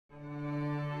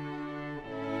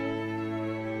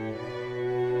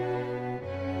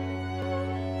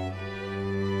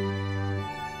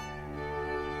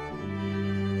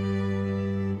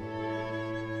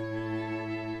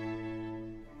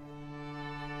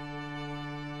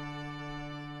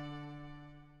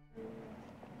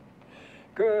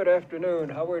Good afternoon,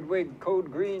 Howard Wiig,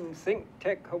 Code Green Think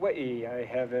Tech Hawaii. I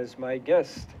have as my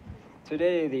guest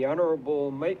today the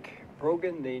Honorable Mike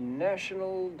Brogan, the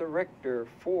National Director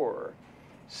for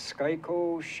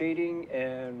Skyco Shading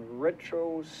and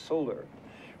RetroSolar.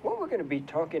 What we're going to be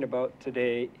talking about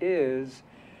today is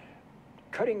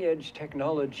cutting edge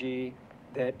technology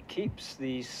that keeps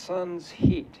the sun's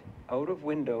heat out of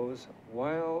windows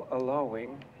while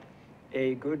allowing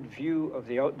a good view of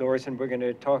the outdoors, and we're going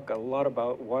to talk a lot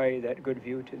about why that good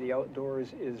view to the outdoors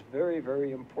is very,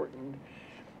 very important.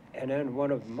 And then one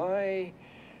of my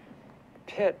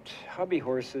pet hobby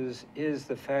horses is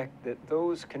the fact that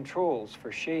those controls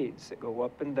for shades that go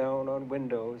up and down on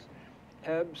windows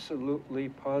absolutely,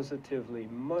 positively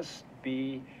must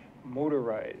be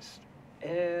motorized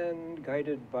and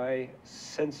guided by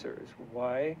sensors.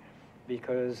 Why?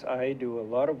 Because I do a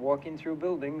lot of walking through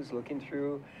buildings, looking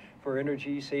through for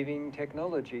energy-saving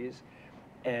technologies,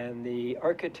 and the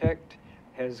architect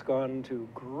has gone to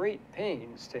great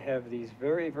pains to have these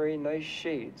very, very nice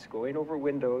shades going over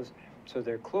windows so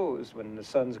they're closed when the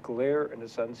sun's glare and the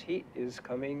sun's heat is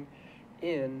coming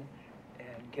in.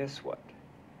 And guess what?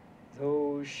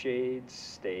 Those shades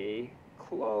stay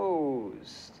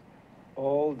closed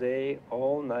all day,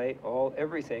 all night, all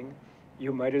everything.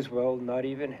 You might as well not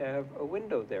even have a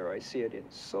window there. I see it in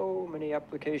so many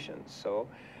applications. So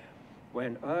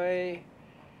when I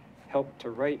help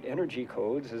to write energy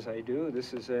codes, as I do,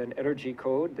 this is an energy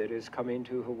code that is coming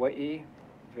to Hawaii,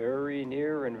 very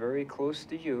near and very close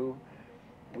to you.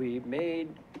 We made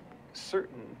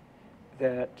certain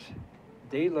that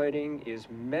daylighting is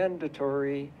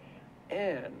mandatory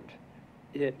and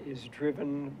it is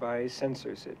driven by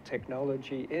sensors.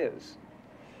 Technology is.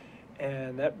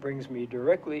 And that brings me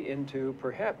directly into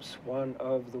perhaps one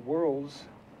of the world's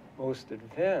most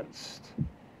advanced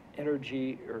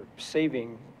energy or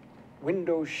saving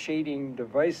window shading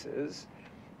devices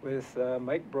with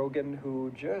Mike Brogan, who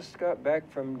just got back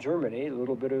from Germany, a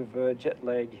little bit of jet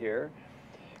lag here,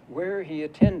 where he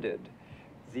attended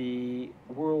the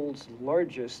world's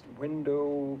largest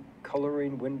window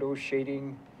coloring, window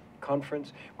shading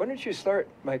conference. Why don't you start,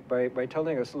 Mike, by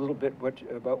telling us a little bit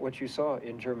about what you saw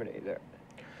in Germany there?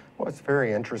 Well, it's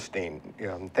very interesting.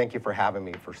 Thank you for having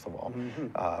me, first of all.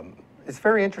 It's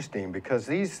very interesting because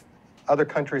these other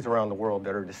countries around the world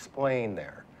that are displaying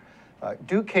there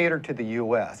do cater to the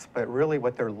U.S., but really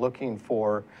what they're looking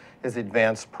for is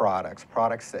advanced products,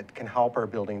 products that can help our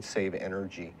buildings save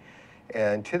energy.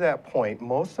 And to that point,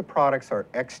 most of the products are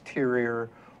exterior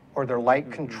or they're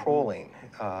light controlling.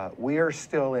 We are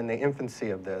still in the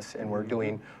infancy of this, and we're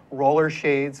doing roller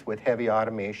shades with heavy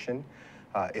automation.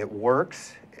 It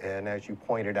works, and as you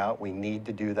pointed out, we need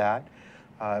to do that.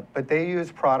 But they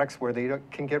use products where they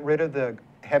can get rid of the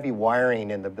heavy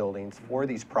wiring in the buildings for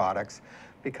these products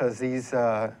because these,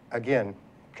 again,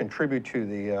 contribute to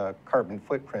the carbon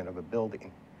footprint of a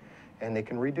building, and they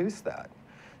can reduce that.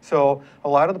 So a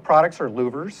lot of the products are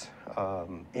louvers,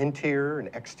 interior and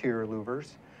exterior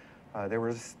louvers. There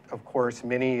was, of course,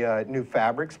 many new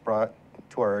fabrics brought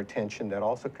to our attention that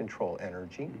also control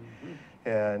energy.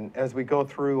 And as we go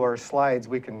through our slides,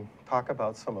 we can talk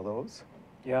about some of those.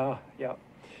 Yeah.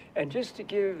 And just to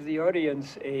give the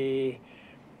audience a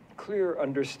clear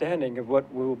understanding of what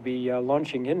we'll be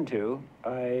launching into,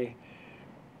 I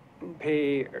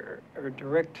pay or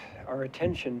direct our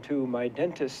attention to my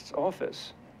dentist's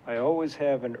office. I always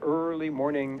have an early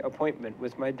morning appointment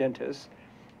with my dentist,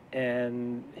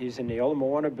 and he's in the Ala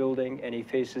Moana building, and he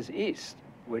faces east,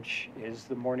 which is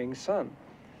the morning sun.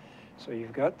 So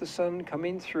you've got the sun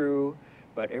coming through,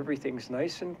 but everything's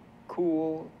nice and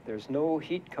cool. There's no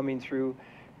heat coming through.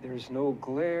 There's no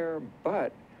glare,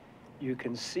 but you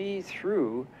can see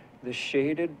through the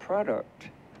shaded product.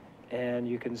 And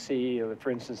you can see, for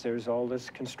instance, there's all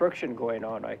this construction going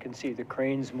on. I can see the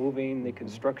cranes moving, the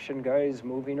construction guys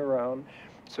moving around.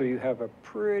 So you have a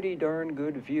pretty darn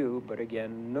good view, but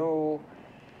again, no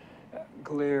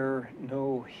glare,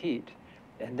 no heat.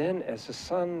 And then as the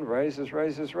sun rises,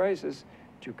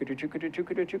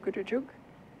 chukada,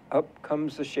 up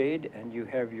comes the shade, and you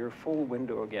have your full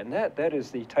window again. That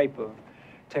is the type of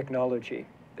technology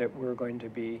that we're going to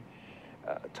be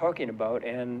talking about,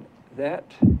 and that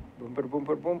boom, boom, boom,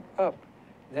 boom, boom, up,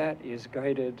 that is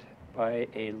guided by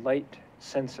a light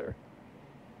sensor.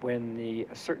 When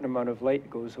a certain amount of light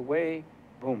goes away,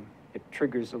 boom, it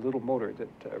triggers a little motor that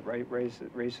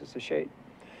raises the shade.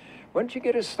 Why don't you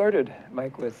get us started,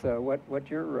 Mike, with what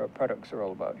your products are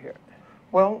all about here?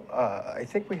 Well, I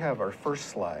think we have our first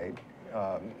slide,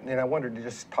 and I wanted to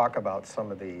just talk about some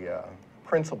of the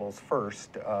principles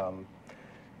first of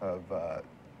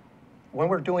when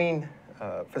we're doing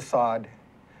facade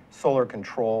solar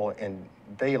control and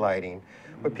daylighting.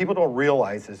 What people don't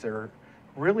realize is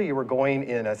we're going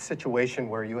in a situation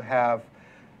where you have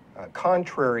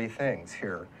contrary things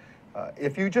here.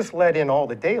 If you just let in all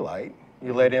the daylight,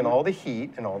 you let in all the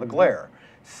heat and all the glare.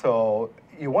 So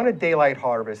you want to daylight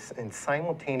harvest and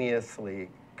simultaneously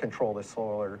control the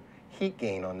solar heat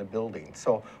gain on the building.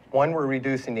 So one, we're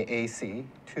reducing the AC.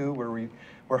 Two,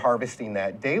 we're harvesting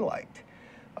that daylight.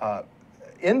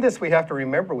 In this, we have to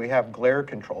remember we have glare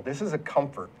control. This is a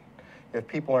comfort. If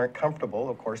people aren't comfortable,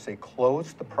 of course, they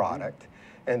close the product,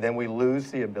 and then we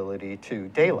lose the ability to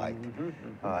daylight,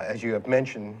 as you have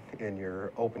mentioned in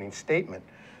your opening statement.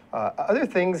 Other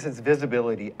things is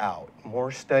visibility out.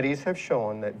 More studies have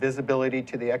shown that visibility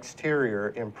to the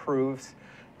exterior improves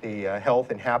the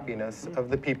health and happiness of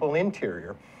the people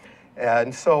interior.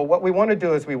 And so what we want to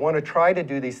do is we want to try to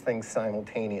do these things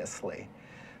simultaneously.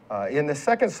 In the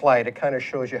second slide, it kind of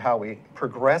shows you how we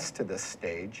progress to this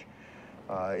stage.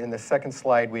 In the second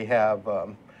slide, we have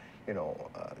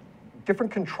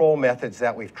different control methods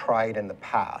that we've tried in the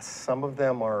past. Some of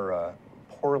them are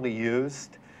poorly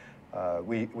used.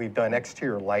 We've done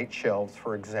exterior light shelves,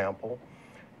 for example.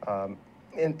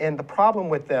 And the problem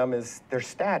with them is they're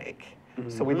static.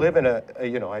 So we live in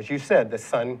as you said, the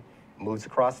sun moves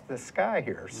across the sky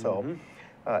here. So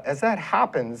as that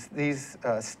happens, these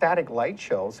static light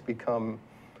shelves become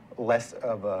less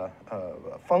of a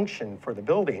function for the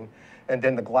building, and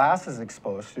then the glass is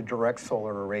exposed to direct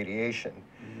solar irradiation.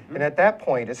 And at that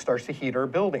point, it starts to heat our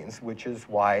buildings, which is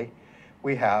why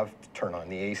we have to turn on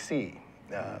the AC.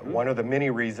 One of the many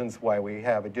reasons why we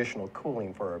have additional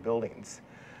cooling for our buildings.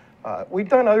 We've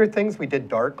done other things. We did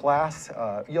dark glass.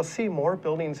 You'll see more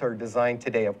buildings are designed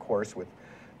today, of course, with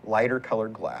lighter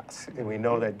colored glass. And we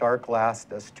know that dark glass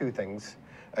does two things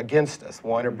against us.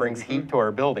 One, it brings heat to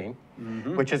our building,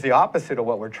 which is the opposite of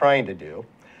what we're trying to do.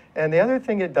 And the other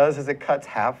thing it does is it cuts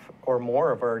half or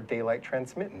more of our daylight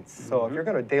transmittance. So if you're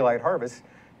going to daylight harvest,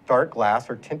 dark glass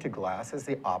or tinted glass has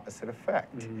the opposite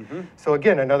effect. So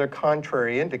again, another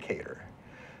contrary indicator.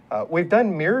 We've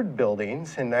done mirrored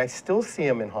buildings, and I still see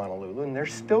them in Honolulu, and they're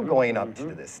still going up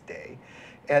to this day.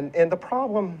 And the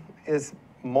problem is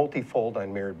multifold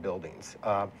on mirrored buildings.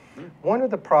 One of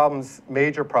the problems,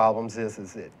 major problems,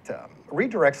 is it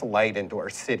redirects light into our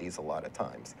cities a lot of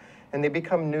times, and they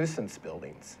become nuisance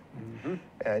buildings.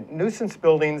 And nuisance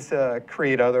buildings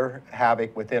create other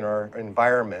havoc within our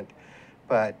environment,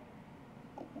 but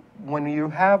when you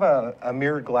have a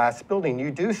mirrored glass building,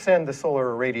 you do send the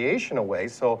solar radiation away.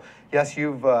 So yes,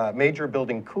 you've made your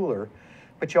building cooler,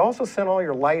 but you also send all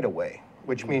your light away,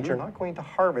 which means you're not going to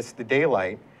harvest the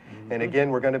daylight. And again,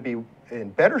 we're going to be in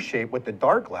better shape with the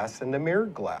dark glass than the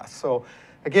mirrored glass. So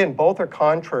again, both are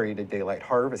contrary to daylight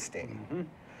harvesting.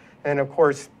 And of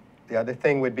course, the other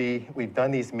thing would be, we've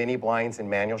done these mini blinds and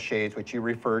manual shades, which you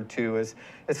referred to as,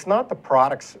 it's not the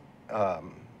product's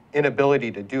inability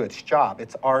to do its job,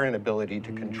 it's our inability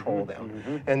to control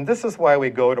them. And this is why we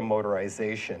go to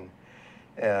motorization.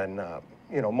 And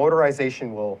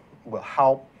motorization will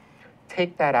help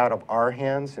take that out of our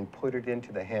hands and put it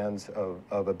into the hands of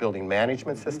a building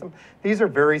management system. These are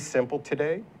very simple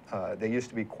today. They used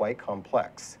to be quite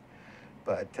complex.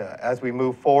 But as we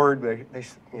move forward,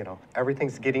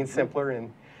 everything's getting simpler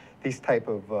in these type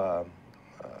of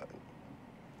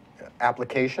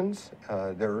applications.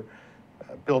 They're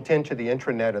built into the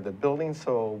intranet of the building,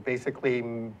 so basically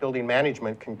building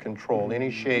management can control any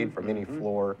shade from any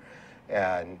floor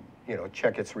and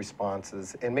check its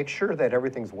responses and make sure that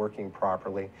everything's working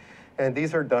properly. And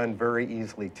these are done very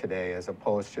easily today as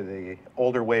opposed to the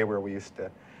older way where we used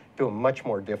to do them much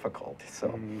more difficult.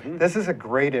 So this is a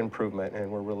great improvement,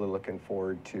 and we're really looking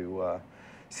forward to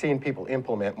seeing people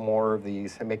implement more of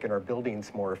these and making our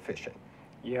buildings more efficient.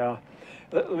 Yeah.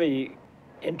 Let me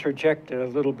interject a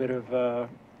little bit of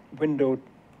window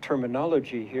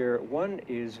terminology here. One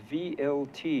is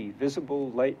VLT, visible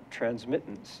light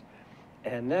transmittance,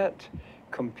 and that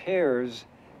compares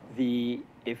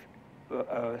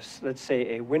let's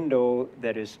say a window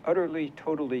that is utterly,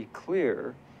 totally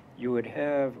clear, you would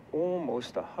have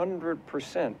almost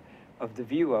 100% of the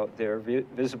view out there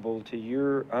visible to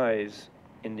your eyes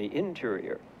in the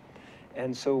interior.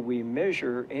 And so we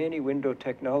measure any window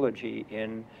technology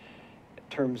in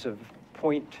terms of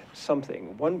point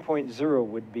something. 1.0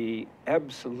 would be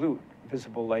absolute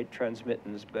visible light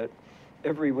transmittance, but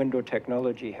every window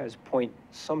technology has point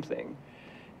something.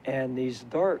 And these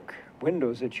dark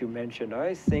windows that you mentioned,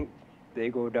 I think they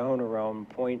go down around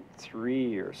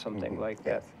 0.3 or something like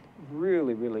that.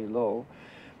 Really, really low.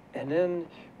 And then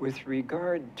with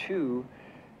regard to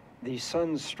the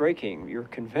sun striking your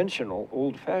conventional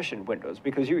old-fashioned windows,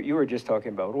 because you were just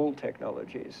talking about old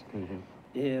technologies.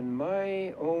 In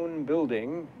my own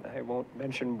building, I won't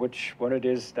mention which one it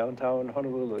is downtown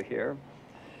Honolulu here,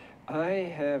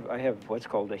 I have what's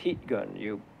called a heat gun.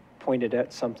 You point it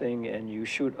at something and you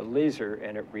shoot a laser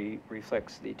and it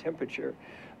reflects the temperature.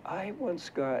 I once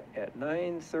got at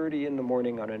 9:30 in the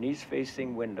morning on an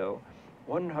east-facing window,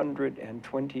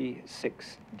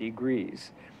 126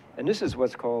 degrees. And this is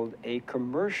what's called a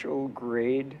commercial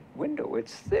grade window.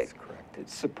 It's thick. That's correct.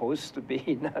 It's supposed to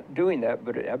be not doing that,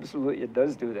 but it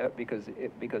does do that because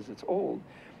it's old.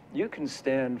 You can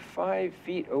stand 5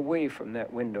 feet away from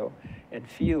that window and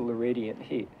feel the radiant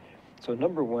heat. So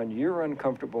number one, you're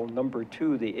uncomfortable. Number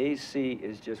two, the AC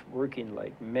is just working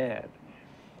like mad.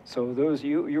 So those,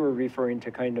 you were referring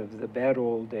to kind of the bad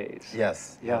old days.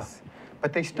 Yes, yes.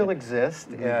 But they still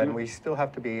exist, and we still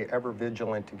have to be ever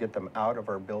vigilant to get them out of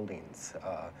our buildings.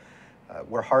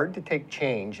 We're hard to take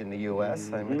change in the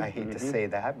U.S. I hate to say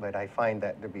that, but I find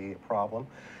that to be a problem.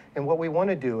 And what we want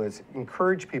to do is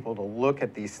encourage people to look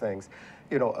at these things.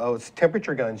 You know, those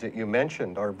temperature guns that you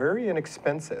mentioned are very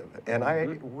inexpensive, and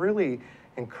I really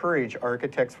encourage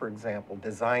architects, for example,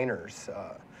 designers.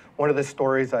 One of the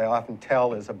stories I often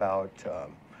tell is about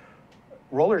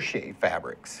roller shade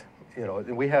fabrics. You know,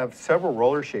 we have several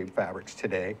roller shade fabrics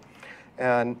today,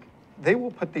 and they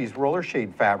will put these roller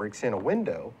shade fabrics in a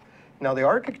window. Now, the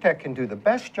architect can do the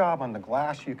best job on the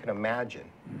glass you can imagine.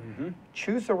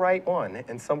 Choose the right one,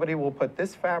 and somebody will put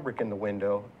this fabric in the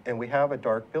window, and we have a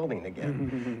dark building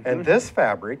again. And this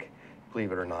fabric,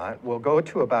 believe it or not, will go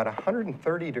to about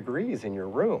 130 degrees in your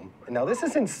room. Now, this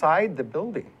is inside the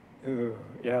building.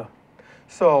 Yeah.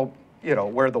 So, you know,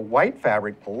 where the white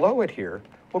fabric below it here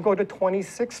will go to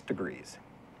 26 degrees.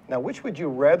 Now, which would you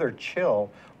rather chill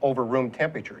over room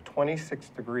temperature? 26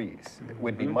 degrees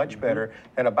would be much better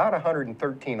than about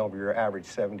 113 over your average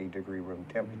 70-degree room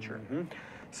temperature.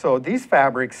 So these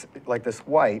fabrics, like this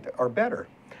white, are better.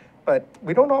 But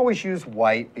we don't always use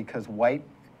white because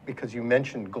you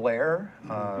mentioned glare.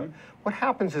 What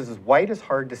happens is white is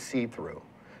hard to see through.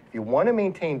 If you want to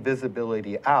maintain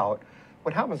visibility out,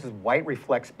 what happens is white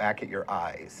reflects back at your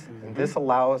eyes. And this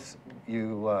allows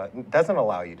you, doesn't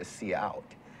allow you to see out.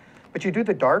 But you do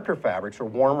the darker fabrics or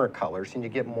warmer colors and you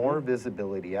get more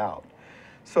visibility out.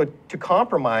 So to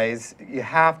compromise, you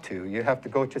have to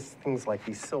go to things like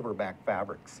these silverback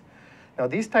fabrics. Now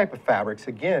these type of fabrics,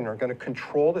 again, are going to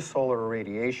control the solar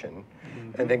irradiation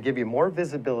and then give you more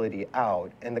visibility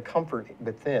out and the comfort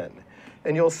within.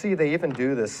 And you'll see they even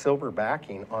do this silver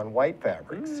backing on white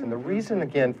fabrics. And the reason,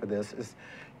 again, for this is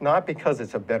not because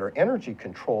it's a better energy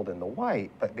control than the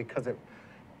white, but because it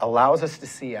allows us to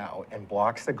see out and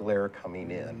blocks the glare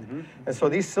coming in. And so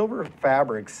these silver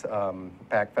fabrics,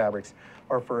 back fabrics,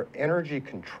 are for energy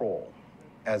control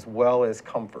as well as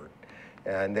comfort.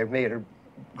 And they've made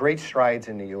great strides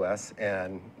in the US,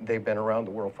 and they've been around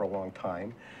the world for a long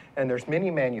time. And there's many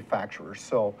manufacturers,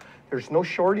 so there's no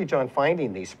shortage on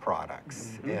finding these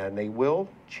products, and they will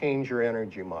change your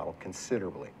energy model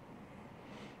considerably.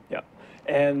 Yeah,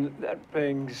 and that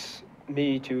brings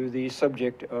me to the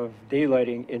subject of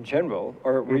daylighting in general.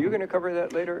 Or were you going to cover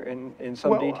that later in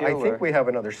some detail? I think we have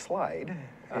another slide.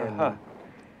 And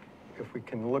if we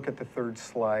can look at the third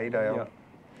slide,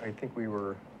 I think we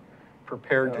were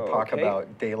prepared to talk about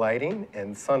daylighting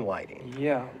and sunlighting.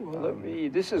 Yeah, well,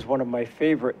 this is one of my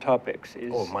favorite topics,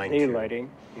 is daylighting.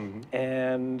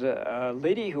 And a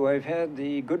lady who I've had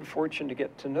the good fortune to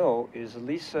get to know is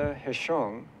Lisa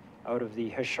Heshong, out of the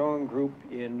Heshong group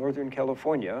in Northern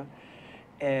California.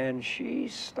 And she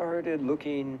started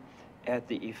looking at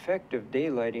the effect of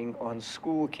daylighting on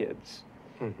school kids.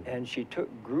 And she took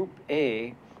Group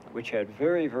A, which had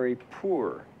very, very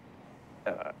poor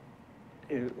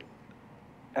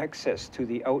access to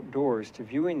the outdoors, to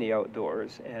viewing the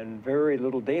outdoors, and very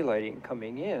little daylighting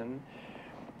coming in.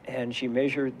 And she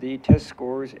measured the test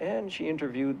scores, and she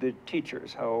interviewed the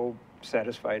teachers, how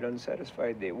satisfied,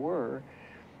 unsatisfied they were.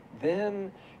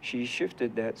 Then she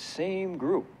shifted that same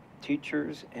group,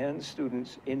 teachers and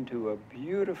students, into a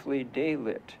beautifully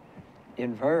daylit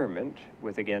environment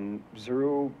with, again,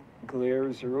 zero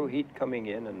glare, zero heat coming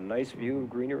in, and a nice view of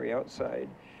greenery outside.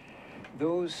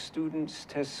 Those students'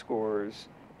 test scores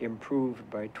improved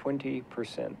by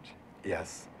 20%.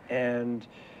 Yes. And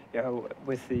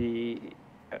with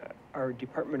our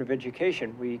Department of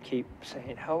Education, we keep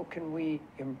saying, how can we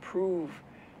improve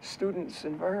students'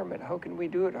 environment? How can we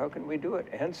do it? How can we do it?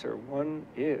 Answer one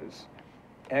is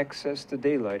access to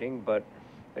daylighting, but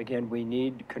again, we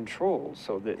need control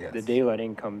so that the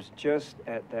daylighting comes just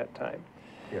at that time.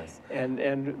 Yes.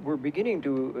 And we're beginning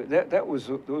to, those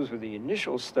were the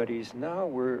initial studies. Now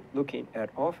we're looking at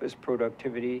office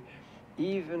productivity,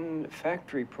 even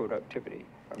factory productivity.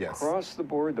 Yes. Across the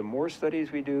board, the more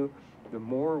studies we do, the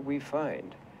more we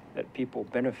find that people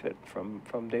benefit from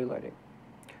daylighting.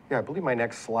 Yeah, I believe my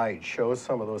next slide shows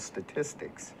some of those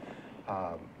statistics.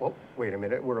 Well, wait a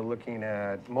minute. We're looking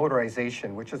at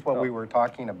motorization, which is what we were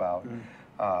talking about.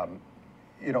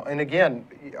 You know, and again,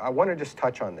 I want to just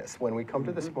touch on this. When we come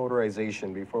to this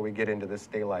motorization, before we get into this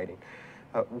daylighting,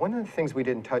 one of the things we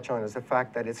didn't touch on is the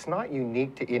fact that it's not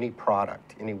unique to any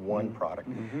product, any one product.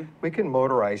 We can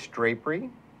motorize drapery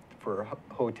for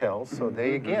hotels, so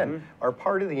they, again, are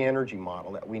part of the energy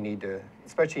model that we need to,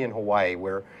 especially in Hawaii,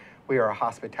 where we are a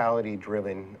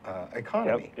hospitality-driven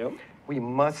economy. We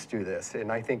must do this,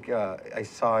 and I think I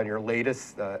saw in your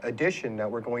latest edition that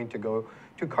we're going to go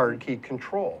to card key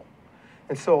control.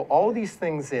 And so all these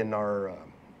things in our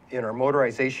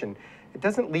motorization, it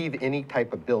doesn't leave any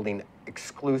type of building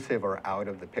exclusive or out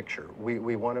of the picture.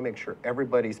 We want to make sure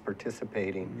everybody's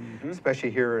participating,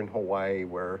 especially here in Hawaii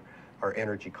where our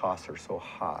energy costs are so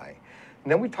high.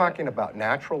 And then we're talking about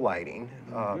natural lighting.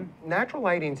 Natural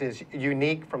lighting is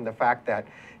unique from the fact that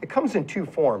it comes in two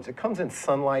forms. It comes in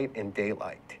sunlight and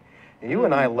daylight. And you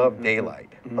and I love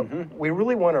daylight, but we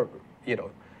really want to, you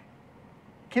know,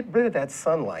 get rid of that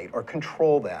sunlight or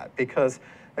control that because,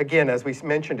 again, as we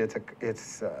mentioned,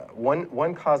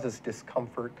 one causes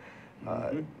discomfort,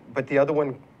 but the other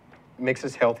one makes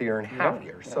us healthier and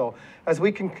happier. So as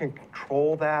we can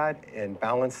control that and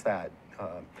balance that,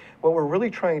 what we're really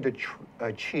trying to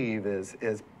achieve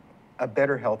is a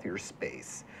better, healthier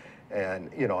space. And,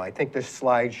 you know, I think this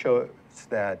slide shows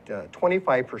that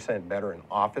 25% better in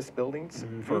office buildings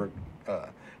for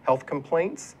health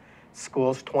complaints.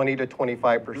 Schools 20 to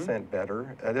 25%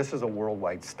 better. This is a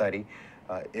worldwide study.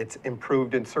 It's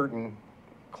improved in certain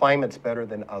climates better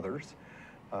than others,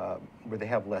 where they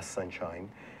have less sunshine.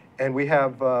 And we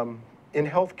have in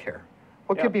healthcare.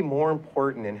 What could be more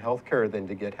important in healthcare than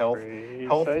to get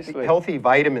healthy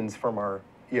vitamins from our,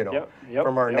 you know,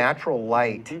 from our natural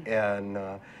light? And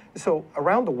so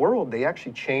around the world, they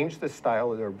actually changed the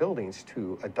style of their buildings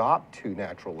to adopt to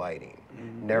natural lighting.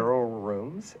 Narrow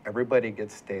rooms, everybody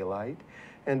gets daylight.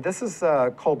 And this is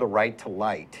called the right to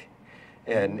light.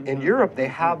 And in Europe, they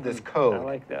have this code. I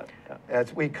like that.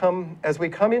 As we come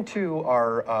into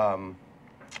our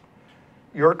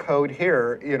your code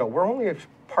here, you know, we're only a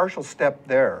partial step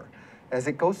there. As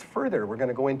it goes further, we're going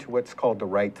to go into what's called the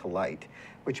right to light,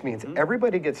 which means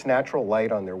everybody gets natural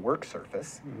light on their work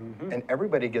surface, and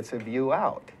everybody gets a view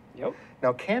out.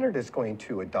 Now, Canada's going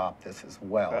to adopt this as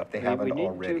well, if they haven't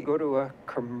already. We need to go to a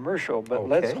commercial, but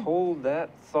let's hold that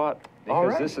thought,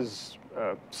 because this is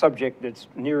a subject that's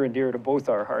near and dear to both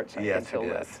our hearts. I can tell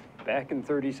that. Back in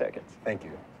 30 seconds. Thank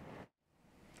you.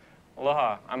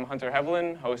 Aloha, I'm Hunter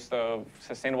Hevlin, host of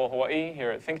Sustainable Hawaii here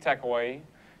at ThinkTech Hawaii.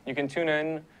 You can tune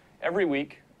in every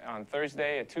week on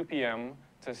Thursday at 2 p.m.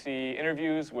 to see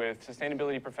interviews with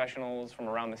sustainability professionals from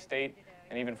around the state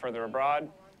and even further abroad,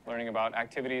 learning about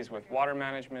activities with water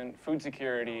management, food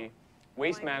security,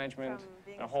 waste management,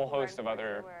 and a whole host of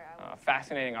other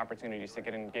fascinating opportunities to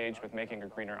get engaged with making a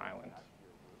greener island.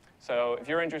 So if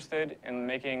you're interested in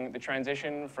making the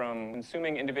transition from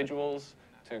consuming individuals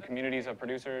to communities of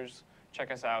producers, check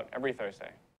us out every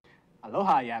Thursday.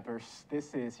 Aloha, Yappers.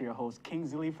 This is your host,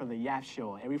 Kingsley, for the Yap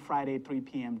Show. Every Friday, 3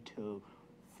 p.m. to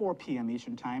 4 p.m.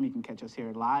 Eastern Time. You can catch us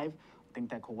here live,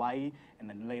 ThinkTech Hawaii, and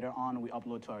then later on, we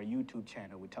upload to our YouTube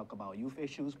channel. We talk about youth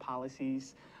issues,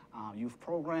 policies, youth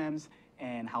programs,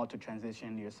 and how to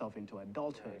transition yourself into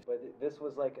adulthood. But this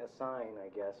was like a sign, I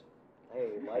guess.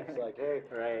 Hey, life's like, hey,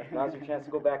 now's your chance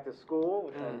to go back to school,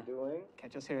 which I'm doing.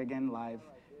 Catch us here again live,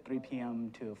 3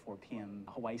 p.m. to 4 p.m.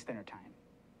 Hawaii Standard Time.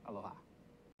 Aloha.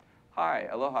 Hi,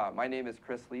 aloha. My name is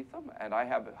Chris Leatham, and I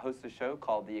host a show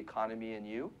called The Economy and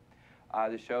You.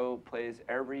 The show plays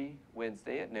every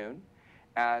Wednesday at noon.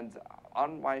 And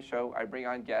on my show, I bring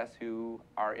on guests who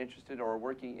are interested or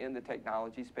working in the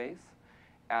technology space.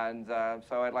 And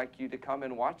so I'd like you to come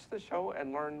and watch the show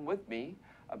and learn with me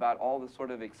about all the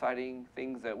sort of exciting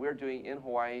things that we're doing in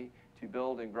Hawaii to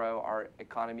build and grow our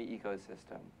economy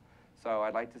ecosystem. So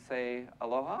I'd like to say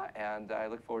aloha, and I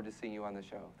look forward to seeing you on the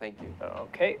show. Thank you.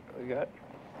 Okay,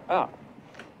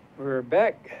 we're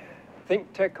back.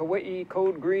 ThinkTech Hawaii,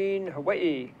 Code Green,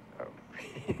 Hawaii.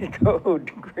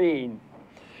 Code Green.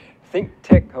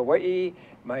 ThinkTech Hawaii.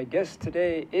 My guest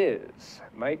today is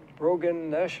Mike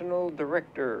Brogan, National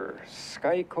Director,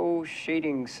 Skyco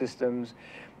Shading Systems,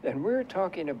 and we're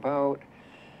talking about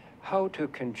how to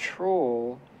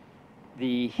control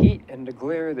the heat and the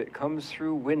glare that comes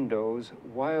through windows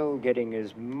while getting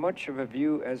as much of a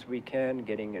view as we can,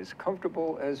 getting as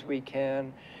comfortable as we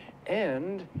can,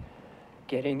 and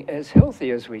getting as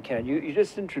healthy as we can. You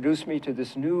just introduced me to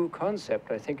this new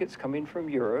concept. I think it's coming from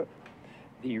Europe,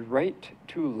 the right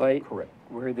to light. Correct.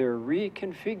 Where they're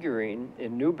reconfiguring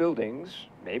in new buildings,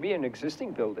 maybe in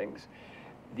existing buildings,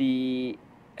 the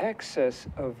access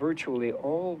of virtually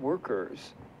all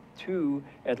workers to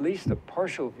at least a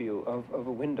partial view of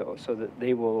a window, so that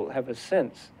they will have a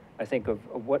sense, I think, of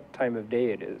what time of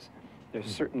day it is. There's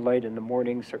certain light in the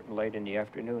morning, certain light in the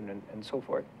afternoon, and so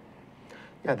forth.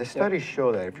 Yeah, the studies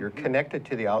show that if you're connected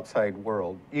to the outside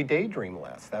world, you daydream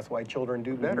less. That's why children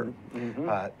do better.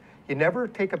 You never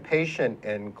take a patient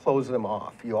and close them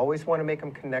off. You always want to make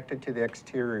them connected to the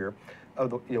exterior.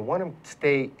 You want them to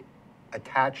stay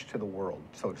attached to the world,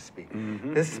 so to speak.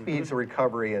 This speeds the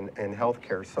recovery in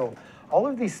healthcare. So all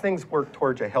of these things work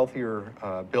towards a healthier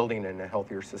building and a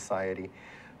healthier society.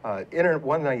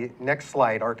 Next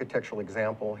slide, architectural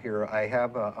example here, I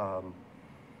have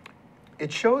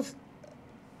it shows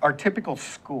our typical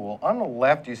school. On the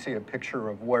left, you see a picture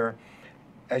of where,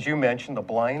 as you mentioned, the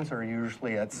blinds are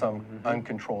usually at some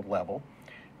uncontrolled level.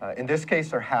 In this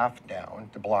case, they're half down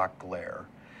to block glare.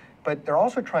 But they're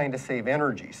also trying to save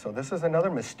energy. So this is another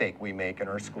mistake we make in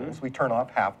our schools. We turn off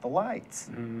half the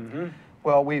lights.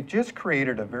 Well, we've just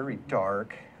created a very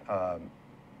dark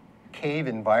cave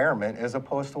environment as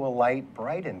opposed to a light,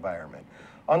 bright environment.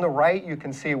 On the right, you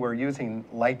can see we're using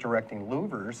light directing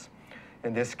louvers.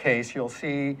 In this case, you'll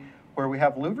see where we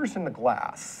have louvers in the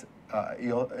glass.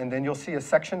 And then you'll see a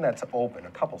section that's open,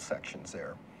 a couple sections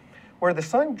there. Where the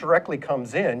sun directly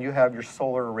comes in, you have your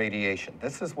solar radiation.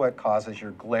 This is what causes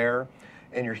your glare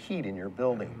and your heat in your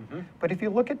building. But if you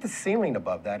look at the ceiling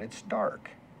above that, it's dark.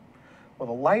 Well,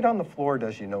 the light on the floor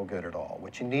does you no good at all.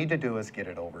 What you need to do is get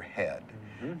it overhead.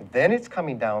 Then it's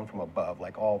coming down from above,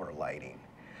 like all of our lighting.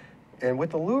 And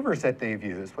with the louvers that they've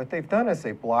used, what they've done is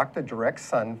they've blocked the direct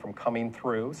sun from coming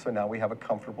through, so now we have a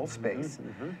comfortable space.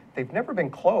 They've never been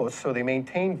closed, so they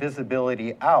maintain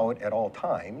visibility out at all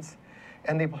times,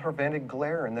 and they prevented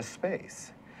glare in the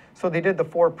space. So they did the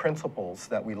 4 principles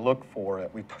that we look for,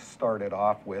 that we started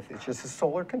off with. It's just a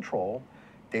solar control,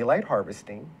 daylight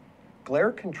harvesting,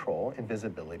 glare control, and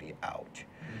visibility out.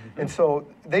 And so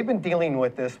they've been dealing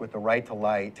with this with the right to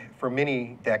light for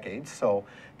many decades, so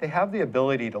they have the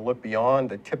ability to look beyond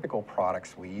the typical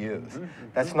products we use.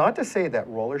 That's not to say that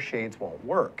roller shades won't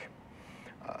work.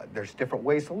 There's different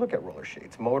ways to look at roller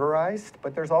shades. Motorized,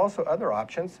 but there's also other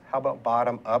options. How about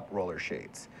bottom-up roller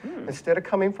shades? Instead of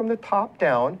coming from the top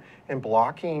down and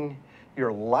blocking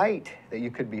your light that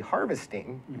you could be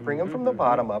harvesting, bring them from the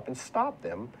bottom up and stop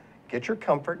them, get your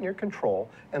comfort and your control,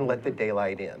 and let the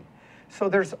daylight in. So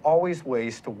there's always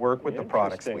ways to work with the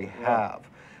products we have.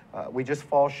 We just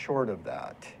fall short of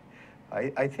that.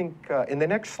 I think in the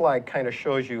next slide kind of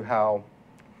shows you how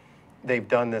they've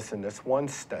done this in this one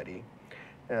study.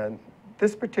 And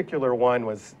this particular one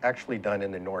was actually done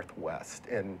in the Northwest.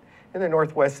 And in the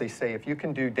Northwest, they say if you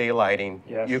can do daylighting,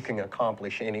 you can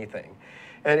accomplish anything.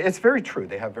 And it's very true.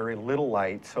 They have very little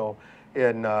light. So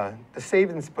in, the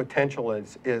savings potential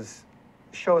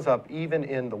shows up even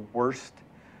in the worst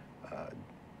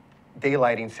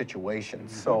daylighting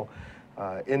situations. So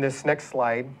in this next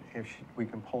slide, if we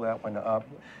can pull that one up,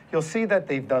 you'll see that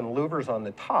they've done louvers on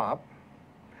the top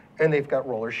and they've got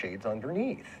roller shades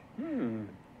underneath.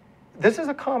 This is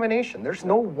a combination. There's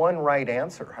no one right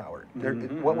answer, Howard.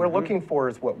 What we're looking for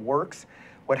is what works,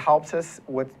 what helps us.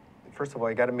 First of all,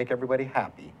 you got to make everybody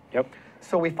happy.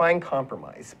 So we find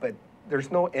compromise, but there's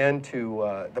no end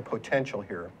to the potential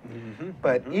here.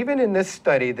 But even in this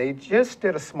study, they just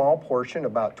did a small portion,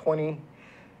 about 25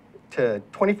 to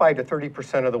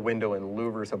 30% of the window and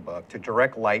louvers above to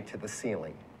direct light to the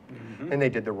ceiling. And they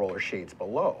did the roller shades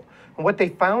below. And what they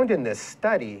found in this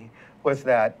study was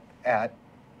that at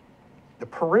the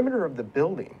perimeter of the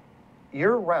building,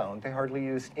 year-round, they hardly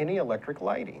used any electric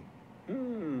lighting.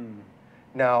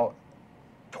 Now,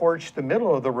 towards the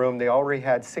middle of the room, they already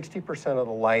had 60% of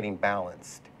the lighting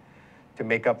balanced to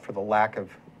make up for the lack of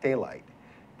daylight.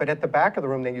 But at the back of the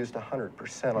room, they used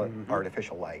 100% of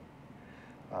artificial light.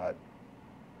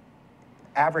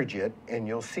 Average it, and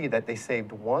you'll see that they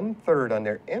saved 1/3 on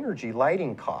their energy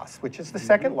lighting costs, which is the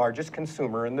second largest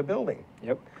consumer in the building.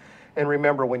 And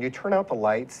remember, when you turn out the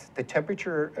lights, the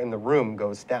temperature in the room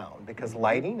goes down because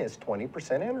lighting is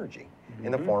 20% energy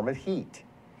in the form of heat.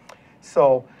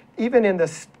 So even in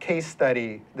this case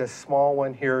study, this small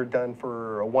one here done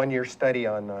for a 1-year study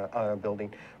on a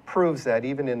building, proves that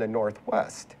even in the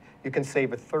Northwest, you can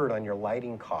save 1/3 on your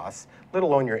lighting costs, let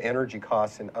alone your energy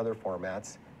costs in other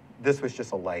formats, this was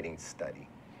just a lighting study.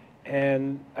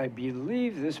 And I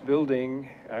believe this building,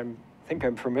 I think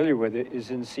I'm familiar with it, is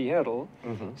in Seattle.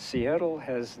 Seattle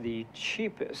has the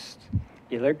cheapest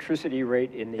electricity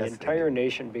rate in the Yes, they entire do.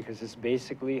 nation because it's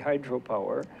basically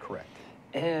hydropower. Correct.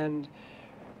 And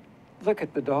look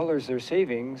at the dollars they're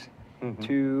savings.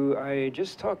 I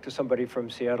just talked to somebody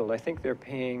from Seattle. I think they're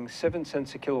paying 7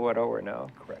 cents a kilowatt hour now.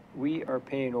 Correct. We are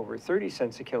paying over 30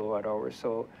 cents a kilowatt hour.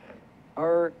 So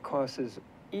our cost is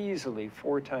easily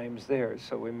 4 times theirs.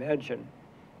 So imagine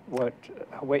what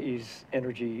Hawaii's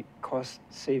energy cost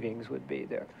savings would be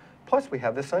there. Plus, we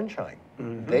have the sunshine.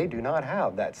 They do not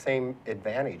have that same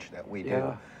advantage that we do.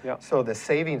 Yeah, yeah. So the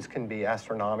savings can be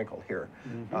astronomical here.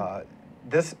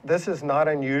 This is not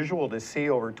unusual to see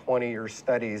over 20-year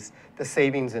studies, the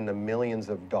savings in the millions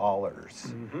of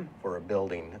dollars for a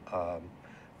building.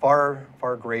 Far,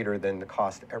 far greater than the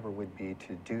cost ever would be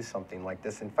to do something like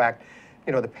this. In fact,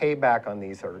 you know, the payback on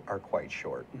these are quite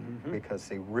short because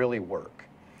they really work.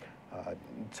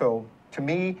 So to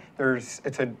me,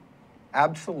 it's an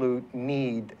absolute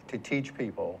need to teach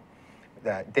people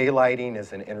that daylighting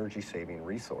is an energy-saving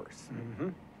resource.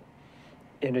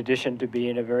 In addition to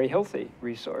being a very healthy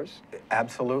resource.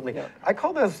 Absolutely. Yeah. I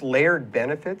call those layered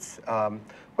benefits.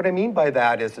 What I mean by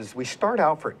that is we start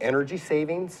out for energy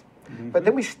savings, but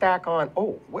then we stack on,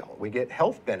 oh, well, we get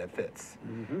health benefits.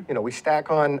 You know, we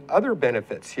stack on other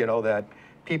benefits, you know, that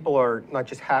people are not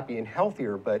just happy and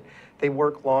healthier, but they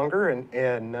work longer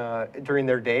and during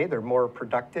their day, they're more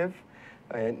productive.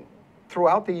 And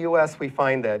throughout the U.S., we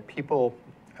find that people,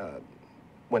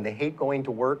 when they hate going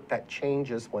to work, that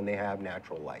changes when they have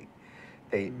natural light.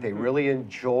 They really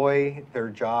enjoy their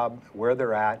job, where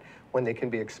they're at, when they can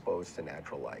be exposed to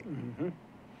natural light.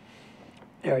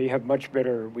 Yeah, you have much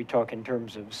better, we talk in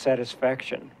terms of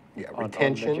satisfaction. Yeah, on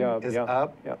retention the job. is Yeah,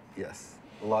 up. yeah. Yes,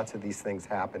 lots of these things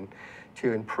happen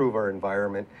to improve our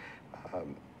environment.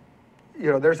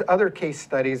 You know, there's other case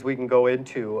studies we can go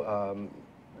into,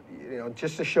 you know,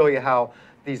 just to show you how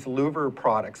these louver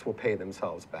products will pay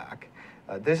themselves back.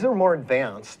 These are more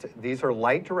advanced. These are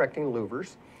light directing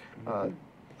louvers.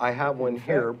 I have one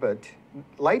here, but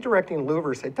light directing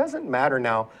louvers, it doesn't matter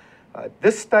now.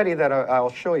 This study that I'll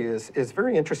show you is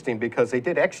very interesting because they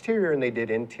did exterior and they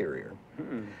did interior.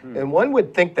 And one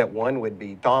would think that one would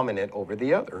be dominant over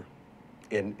the other,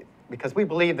 because we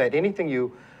believe that anything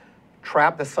you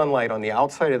trap the sunlight on the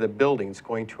outside of the building is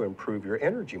going to improve your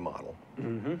energy model.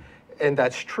 And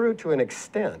that's true to an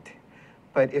extent.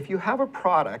 But if you have a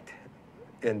product,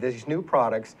 and these new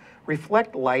products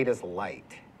reflect light as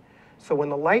light. So when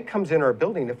the light comes in our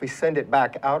building, if we send it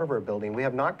back out of our building, we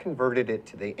have not converted it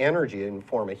to the energy in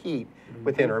form of heat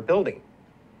within our building.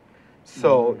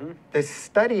 So this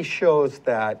study shows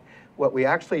that what we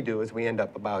actually do is we end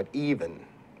up about even.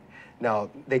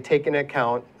 Now, they take into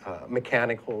account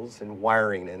mechanicals and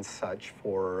wiring and such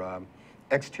for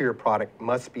exterior product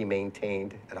must be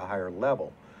maintained at a higher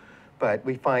level. But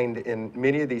we find in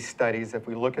many of these studies, if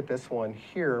we look at this one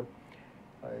here,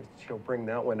 she'll bring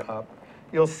that one up,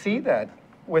 you'll see that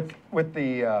with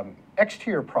the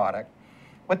exterior product,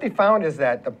 what they found is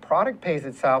that the product pays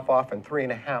itself off in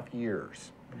 3.5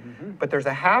 years. But there's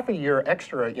a half a year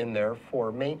extra in there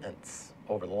for maintenance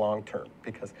over the long term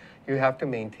because you have to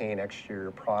maintain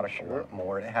exterior product a lot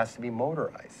more and it has to be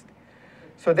motorized.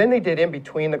 So then they did in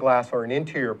between the glass or an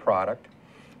interior product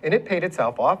and it paid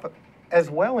itself off as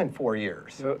well in 4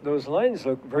 years. Those lines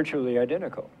look virtually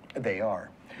identical. They are.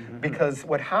 Because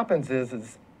what happens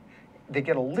is they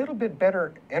get a little bit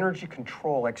better energy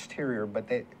control exterior, but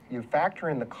you factor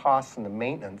in the costs and the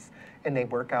maintenance, and they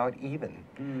work out even.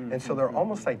 And so they're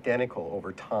almost identical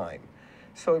over time.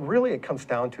 So it comes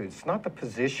down to, it's not the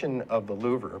position of the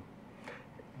louver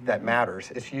that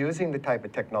matters. It's using the type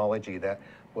of technology that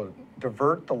will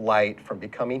divert the light from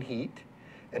becoming heat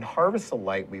and harvest the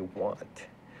light we want.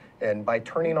 And by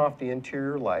turning off the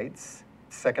interior lights,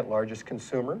 second largest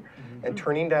consumer, and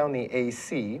turning down the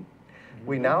AC,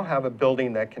 we now have a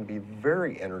building that can be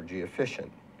very energy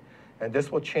efficient. And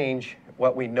this will change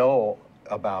what we know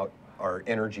about our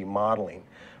energy modeling.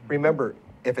 Remember,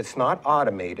 if it's not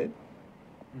automated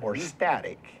or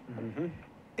static,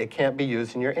 it can't be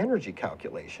used in your energy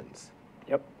calculations.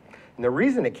 Yep. And the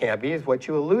reason it can't be is what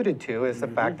you alluded to is the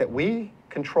fact that we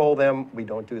control them, we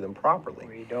don't do them properly.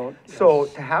 We don't. So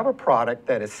to have a product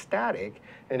that is static,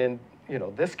 and in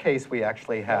this case we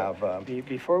actually have...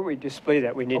 Before we display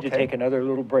that, we need to Okay. take another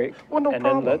little break. Well, no and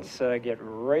problem. then let's get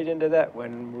right into that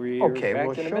when we're Okay, back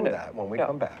we'll in a show minute. that when we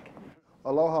come back.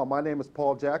 Aloha, my name is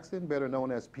Paul Jackson, better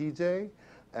known as PJ,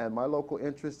 and my local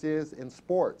interest is in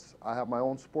sports. I have my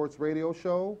own sports radio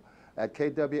show, at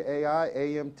KWAI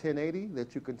AM 1080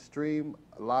 that you can stream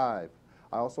live.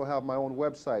 I also have my own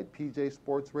website,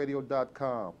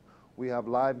 pjsportsradio.com. We have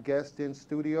live guests in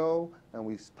studio, and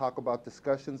we talk about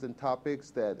discussions and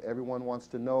topics that everyone wants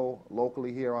to know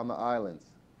locally here on the islands.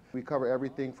 We cover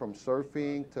everything from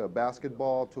surfing to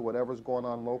basketball to whatever's going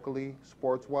on locally,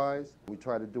 sports-wise. We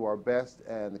try to do our best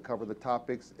and cover the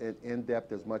topics in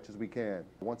depth as much as we can.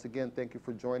 Once again, thank you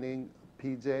for joining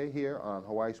PJ here on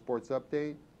Hawaii Sports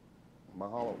Update.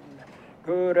 Mahalo.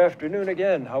 Good afternoon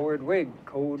again. Howard Wiig,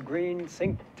 Code Green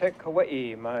Think Tech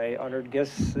Hawaii. My honored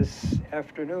guest this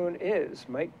afternoon is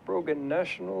Mike Brogan,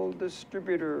 National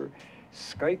Distributor,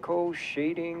 Skyco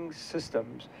Shading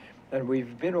Systems. And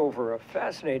we've been over a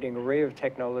fascinating array of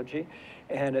technology.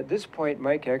 And at this point,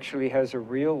 Mike actually has a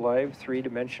real live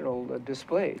three-dimensional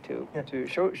display to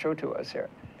show to us here.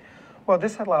 Well,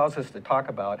 this allows us to talk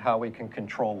about how we can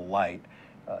control light.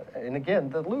 And again,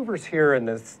 the louvers here in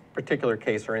this particular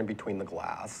case are in between the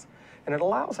glass. And it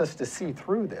allows us to see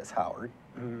through this, Howard.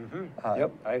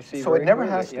 Yep, I see. So it never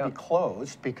has to be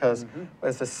closed because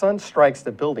as the sun strikes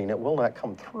the building, it will not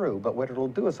come through. But what it'll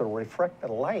do is it'll reflect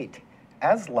the light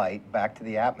as light back to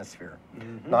the atmosphere,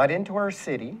 not into our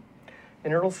city,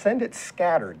 and it'll send it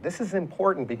scattered. This is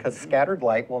important because scattered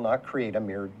light will not create a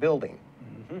mirrored building.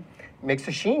 It makes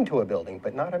a sheen to a building,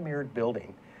 but not a mirrored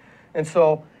building. And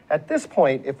so at this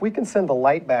point, if we can send the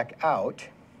light back out,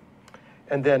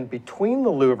 and then between the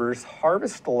louvers,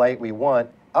 harvest the light we want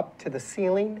up to the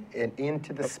ceiling and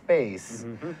into the space,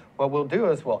 what we'll do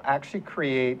is we'll actually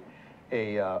create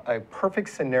a perfect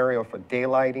scenario for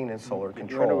daylighting and solar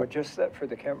control. You want to adjust that for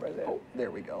the camera there? Oh,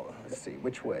 there we go. Let's see,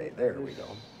 which way? There we go.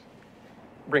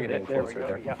 Bring it in There closer we go,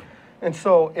 there. yeah. And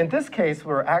so in this case,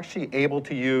 we're actually able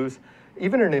to use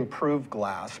even an improved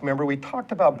glass. Remember, we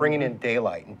talked about bringing in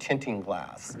daylight and tinting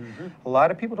glass. A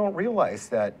lot of people don't realize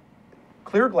that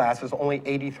clear glass is only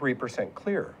 83%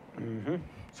 clear.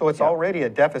 So it's already a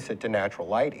deficit to natural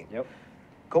lighting.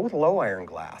 Go with low iron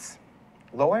glass.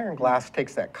 Low iron glass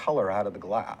takes that color out of the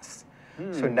glass.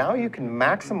 So now you can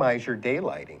maximize your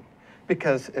daylighting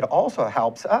because it also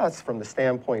helps us from the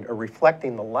standpoint of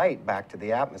reflecting the light back to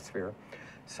the atmosphere.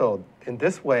 So in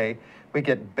this way, we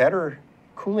get better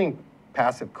cooling,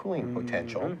 passive cooling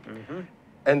potential.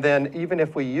 And then even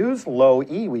if we use low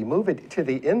E, we move it to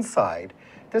the inside.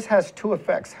 This has two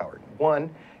effects, Howard. One,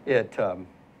 it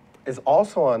is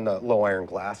also on the low iron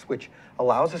glass, which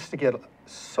allows us to get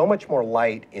so much more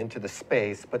light into the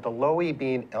space, but the low E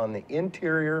being on the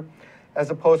interior as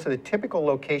opposed to the typical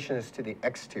location is to the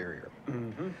exterior.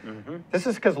 This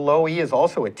is because low E is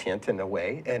also a tint in a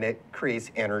way, and it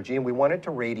creates energy, and we want it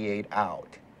to radiate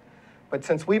out. But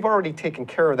since we've already taken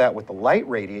care of that with the light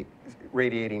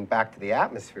radiating back to the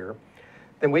atmosphere,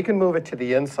 then we can move it to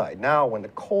the inside. Now, when the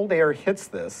cold air hits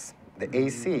this, the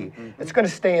AC, it's going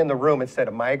to stay in the room instead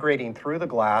of migrating through the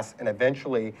glass and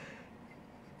eventually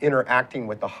interacting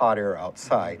with the hot air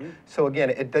outside. So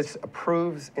again, it just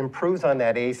improves on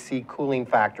that AC cooling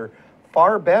factor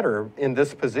far better in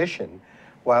this position,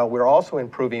 while we're also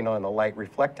improving on the light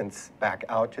reflectance back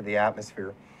out to the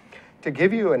atmosphere. To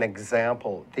give you an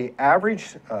example, the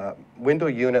average window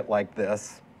unit like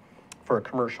this for a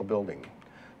commercial building,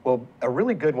 well, a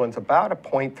really good one's about a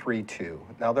 0.32.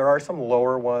 Now there are some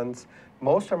lower ones,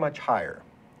 most are much higher.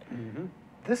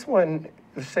 This one,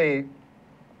 say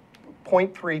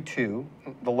 0.32,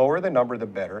 the lower the number, the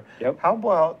better. How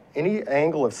about any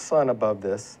angle of sun above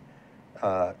this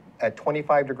at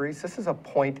 25 degrees? This is a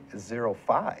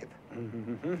 0.05.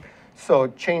 So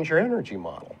change your energy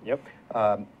model.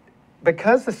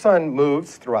 Because the sun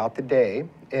moves throughout the day,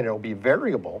 and it'll be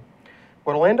variable,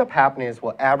 what will end up happening is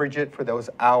we'll average it for those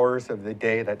hours of the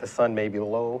day that the sun may be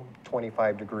below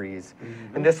 25 degrees.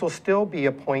 And this will still be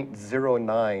a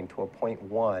 0.09 to a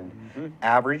 0.1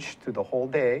 average through the whole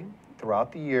day,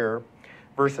 throughout the year,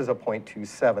 versus a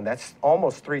 0.27. That's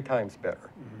almost 3 times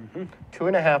better.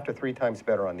 2.5 to 3 times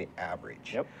better on the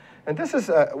average. And this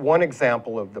is one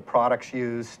example of the products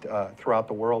used throughout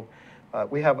the world.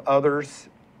 We have others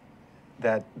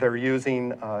that they're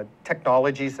using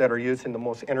technologies that are used in the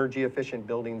most energy efficient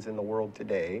buildings in the world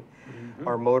today,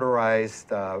 are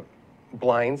motorized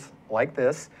blinds like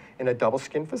this in a double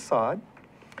skin facade.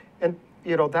 And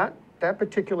you know, that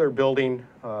particular building,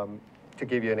 to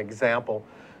give you an example,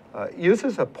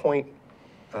 uses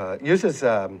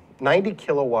 90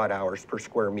 kilowatt hours per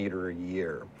square meter a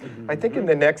year. I think in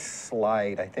the next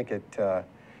slide, I think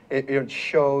it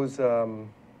shows,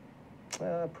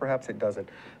 perhaps it doesn't.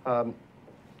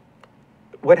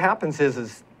 What happens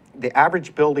is the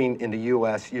average building in the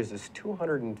US uses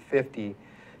 250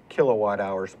 kilowatt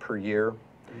hours per year.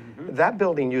 That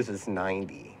building uses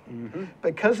 90.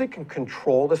 Because they can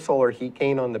control the solar heat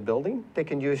gain on the building, they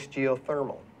can use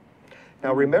geothermal.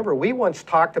 Now remember, we once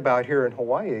talked about here in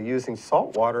Hawaii using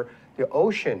salt water, the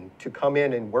ocean, to come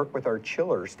in and work with our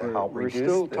chillers to help reduce this. We're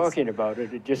still talking about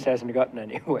it. It just hasn't gotten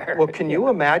anywhere. Well, can you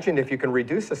imagine if you can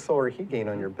reduce the solar heat gain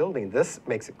on your building? This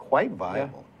makes it quite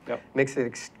viable. Makes it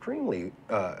extremely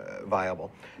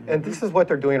viable. And this is what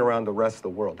they're doing around the rest of the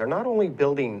world. They're not only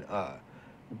building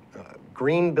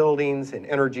green buildings and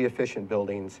energy efficient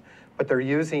buildings, but they're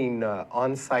using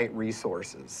on-site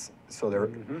resources. So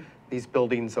these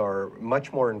buildings are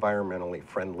much more environmentally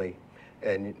friendly.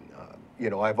 And you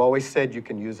know, I've always said you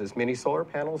can use as many solar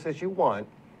panels as you want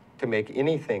to make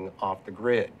anything off the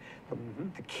grid.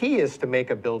 The key is to make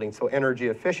a building so energy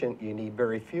efficient, you need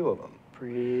very few of them.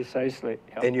 Precisely.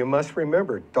 And you must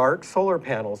remember, dark solar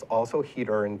panels also heat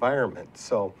our environment.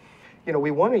 So, you know, we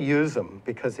want to use them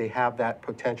because they have that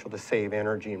potential to save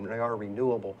energy and they are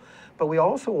renewable. But we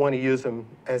also want to use them,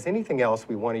 as anything else,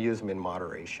 we want to use them in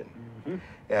moderation.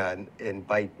 And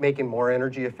by making more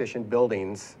energy efficient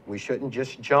buildings, we shouldn't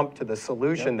just jump to the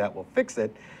solution that will fix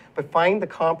it, but find the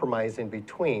compromise in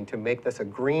between to make this a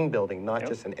green building, not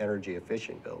just an energy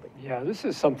efficient building. Yeah, this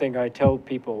is something I tell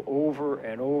people over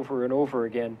and over and over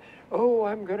again. Oh,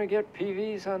 I'm going to get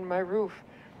PVs on my roof.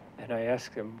 And I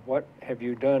ask them, what have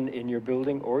you done in your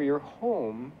building or your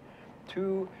home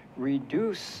to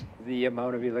reduce the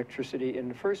amount of electricity in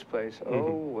the first place?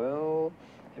 Oh, well,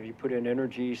 have you put in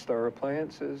Energy Star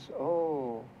appliances?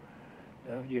 Oh,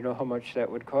 now, you know how much that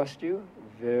would cost you?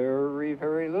 Very,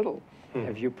 very little.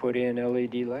 Have you put in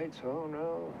LED lights? Oh,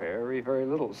 no, very, very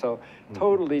little. So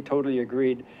totally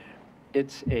agreed.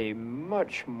 It's a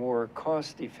much more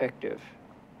cost-effective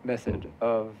method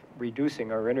of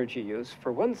reducing our energy use.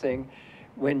 For one thing,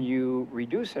 when you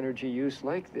reduce energy use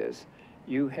like this,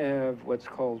 you have what's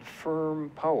called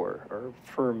firm power, or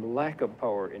firm lack of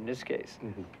power in this case.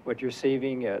 What you're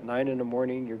saving at 9 in the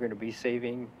morning, you're going to be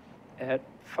saving at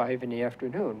 5 in the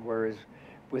afternoon, whereas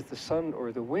with the sun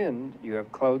or the wind, you have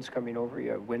clouds coming over,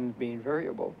 you have wind being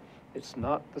variable. It's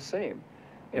not the same.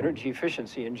 Energy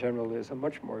efficiency in general is a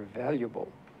much more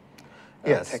valuable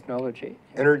technology.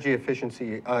 Energy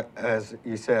efficiency, as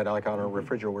you said, like on a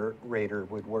refrigerator,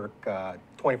 would work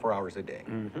 24 hours a day,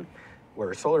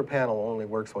 where a solar panel only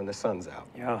works when the sun's out.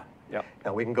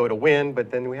 Now we can go to wind, but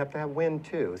then we have to have wind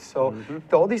too. So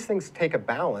all these things take a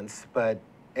balance, but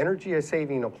energy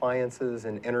saving appliances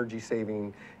and energy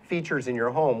saving features in your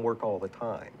home work all the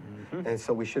time. And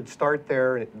so we should start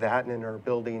there, that and in our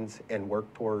buildings, and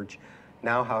work towards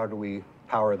now how do we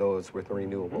power those with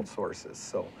renewable sources.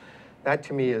 So that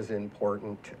to me is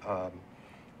important.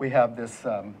 We have this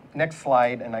next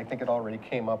slide, and I think it already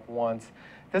came up once.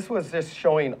 This was just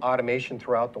showing automation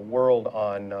throughout the world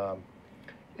on,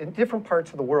 in different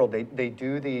parts of the world, they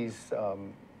do these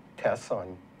tests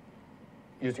on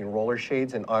using roller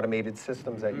shades and automated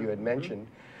systems that you had mentioned.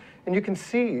 And you can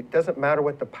see it doesn't matter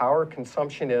what the power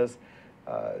consumption is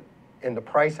and the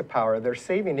price of power, they're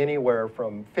saving anywhere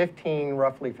from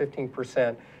roughly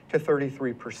 15% to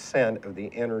 33% of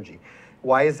the energy.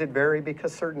 Why does it vary?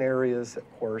 Because certain areas,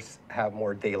 of course, have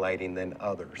more daylighting than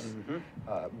others.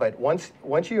 But once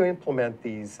you implement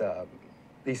these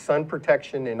sun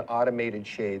protection and automated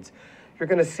shades, you're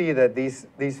going to see that these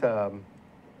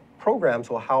programs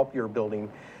will help your building,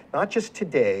 not just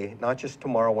today, not just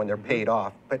tomorrow when they're paid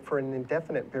off, but for an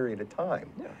indefinite period of time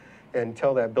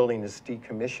until that building is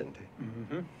decommissioned.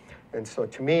 And so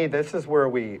to me, this is where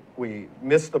we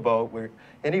miss the boat.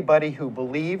 Anybody who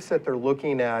believes that they're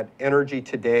looking at energy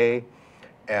today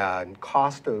and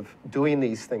cost of doing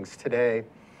these things today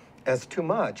as too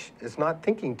much is not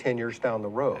thinking 10 years down the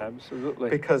road. Absolutely.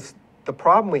 Because the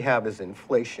problem we have is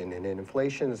inflation, and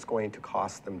inflation is going to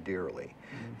cost them dearly.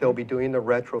 They'll be doing the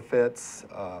retrofits.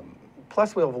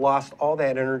 Plus, we'll have lost all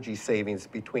that energy savings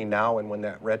between now and when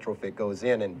that retrofit goes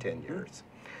in 10 years.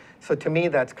 So to me,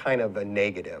 that's kind of a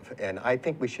negative. And I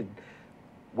think we should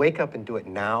wake up and do it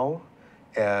now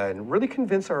and really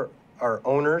convince our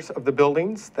owners of the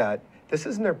buildings that this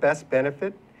is in their best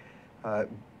benefit. They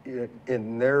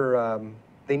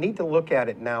need to look at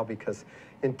it now, because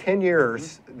in 10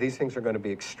 years, these things are going to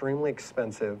be extremely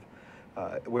expensive.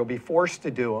 We'll be forced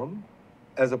to do them,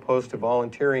 as opposed to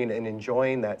volunteering and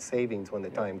enjoying that savings when the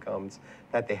time comes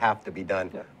that they have to be done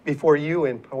before you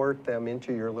import them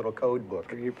into your little code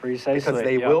book. Precisely. Because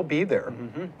they will be there.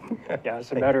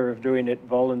 It's a matter of doing it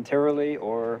voluntarily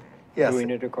or doing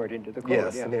it according to the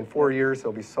code. And in 4 years,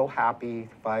 they'll be so happy.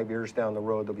 5 years down the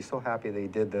road, they'll be so happy they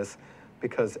did this,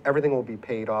 because everything will be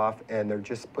paid off and they're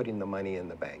just putting the money in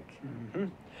the bank.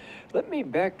 Let me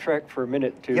backtrack for a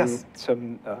minute to Yes.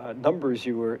 some numbers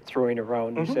you were throwing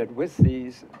around. You said with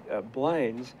these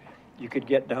blinds, you could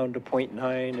get down to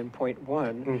 0.9 and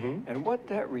 0.1. And what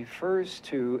that refers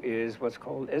to is what's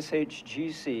called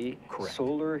SHGC, Correct.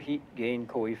 solar heat gain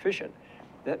coefficient.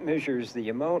 That measures the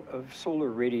amount of solar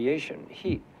radiation,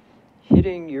 heat,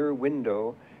 hitting your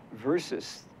window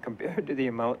versus compared to the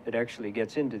amount that actually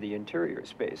gets into the interior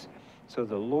space. So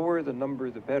the lower the number,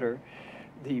 the better.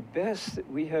 The best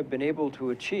that we have been able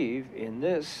to achieve in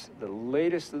this, the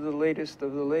latest of the latest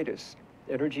of the latest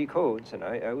energy codes, and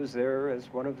I was there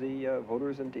as one of the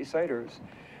voters and deciders,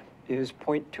 is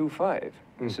 0.25.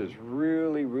 This is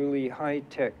really, really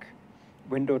high-tech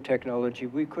window technology.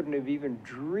 We couldn't have even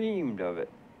dreamed of it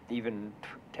even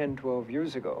 10, 12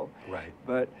 years ago. Right.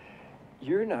 But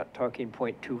you're not talking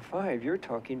 0.25, you're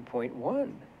talking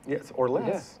 0.1. Yes, or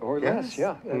less. Yeah, or less,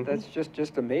 yeah. That's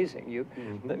just amazing.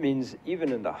 That means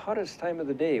even in the hottest time of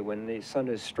the day when the sun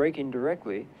is striking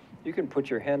directly, you can put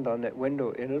your hand on that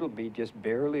window and it'll be just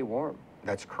barely warm.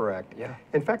 That's correct. Yeah.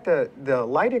 In fact, the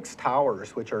Lytix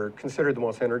towers, which are considered the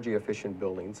most energy efficient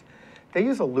buildings, they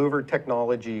use a louver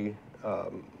technology,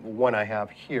 one I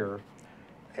have here,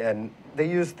 and they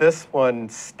use this one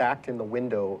stacked in the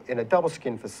window in a double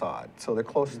skin facade. So they're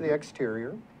close to the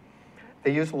exterior.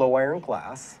 They use low iron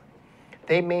glass.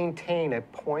 They maintain a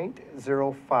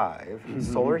 0.05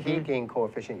 solar heat gain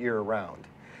coefficient year round.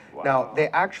 Wow. Now, they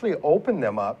actually open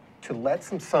them up to let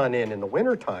some sun in the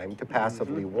wintertime to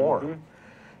passively warm.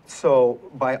 So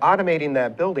by automating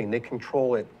that building, they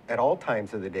control it at all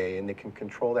times of the day, and they can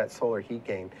control that solar heat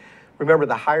gain. Remember,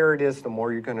 the higher it is, the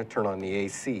more you're going to turn on the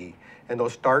AC. And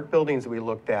those dark buildings we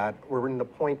looked at were in the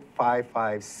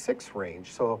 0.556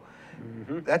 range. So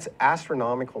that's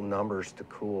astronomical numbers to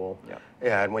cool.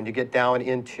 Yeah. And when you get down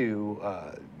into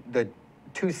the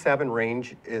 2.7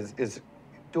 range is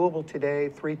doable today.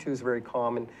 3.2 is very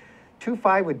common.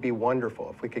 2.5 would be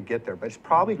wonderful if we could get there, but it's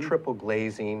probably triple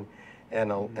glazing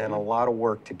and a lot of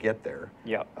work to get there.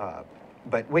 Yeah.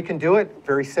 But we can do it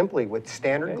very simply with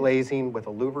standard glazing with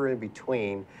a louver in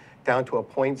between, down to a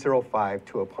 0.05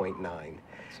 to a 0.9.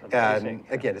 And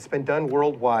again, it's been done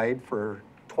worldwide for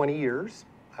 20 years.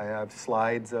 I have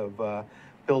slides of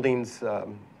buildings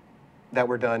that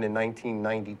were done in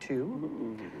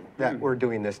 1992 that were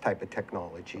doing this type of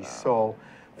technology. Wow. So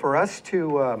for us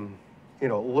to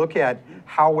look at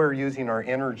how we're using our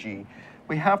energy,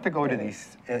 we have to go to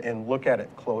these and look at it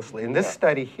closely. In this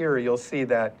study here, you'll see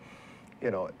that,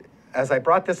 as I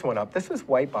brought this one up, this is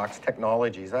White Box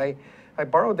Technologies. I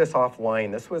borrowed this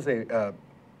offline. This was a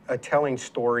telling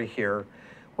story here.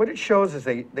 What it shows is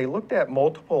they looked at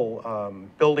multiple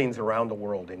buildings around the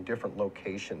world in different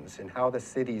locations and how the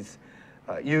cities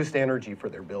used energy for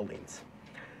their buildings.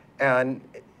 And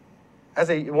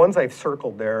ones I've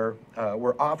circled there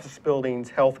were office buildings,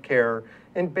 healthcare,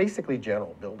 and basically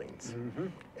general buildings.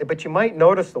 But you might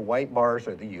notice the white bars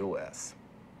are the U.S.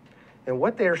 And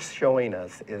what they're showing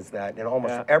us is that in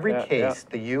almost every case,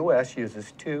 the U.S.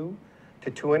 uses 2 to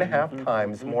 2.5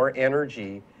 times more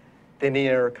energy than any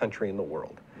other country in the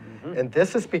world. And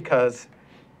this is because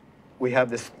we have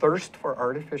this thirst for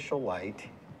artificial light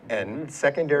and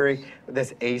secondary,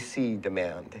 this AC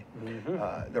demand.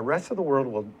 The rest of the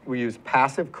world will use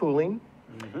passive cooling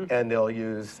and they'll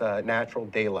use natural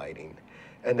daylighting.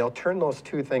 And they'll turn those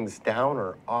two things down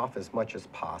or off as much as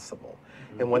possible.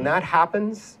 And when that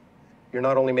happens, you're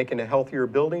not only making a healthier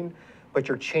building, but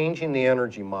you're changing the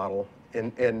energy model.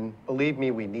 And believe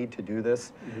me, we need to do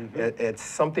this. It's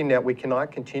something that we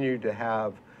cannot continue to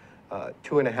have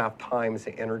 2.5 times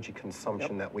the energy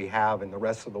consumption that we have in the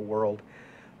rest of the world.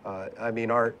 I mean,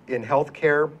 in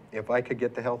healthcare, if I could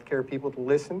get the healthcare people to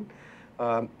listen,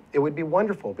 it would be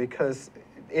wonderful, because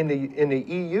in the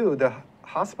EU, the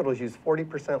hospitals use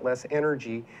 40% less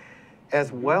energy,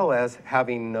 as well as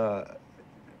having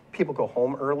people go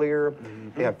home earlier.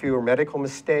 They have fewer medical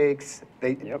mistakes.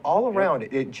 All around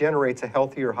it generates a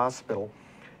healthier hospital.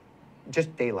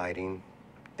 Just daylighting,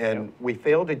 and we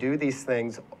fail to do these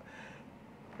things.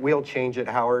 We'll change it,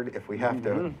 Howard, if we have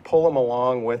to pull them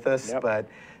along with us. But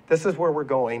this is where we're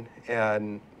going,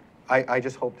 and I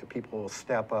just hope that people will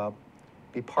step up,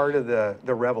 be part of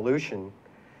the revolution,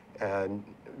 and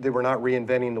that we're not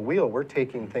reinventing the wheel. We're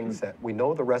taking things that we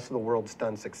know the rest of the world's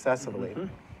done successfully,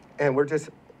 and we're just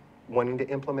wanting to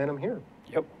implement them here.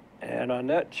 Yep. And on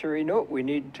that cheery note, we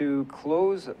need to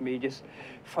close. Let me just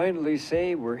finally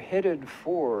say we're headed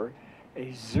for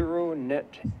a zero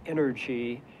net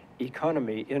energy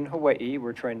economy in Hawaii.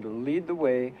 We're trying to lead the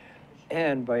way,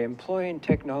 and by employing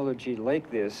technology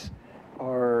like this,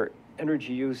 our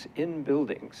energy use in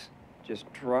buildings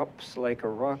just drops like a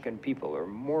rock and people are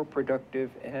more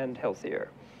productive and healthier.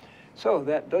 So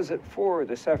that does it for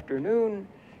this afternoon.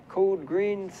 Code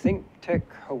Green, Think Tech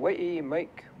Hawaii,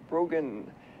 Mike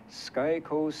Brogan,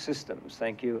 Skyco Systems.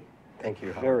 Thank you. Thank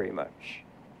you, Howard. Very much.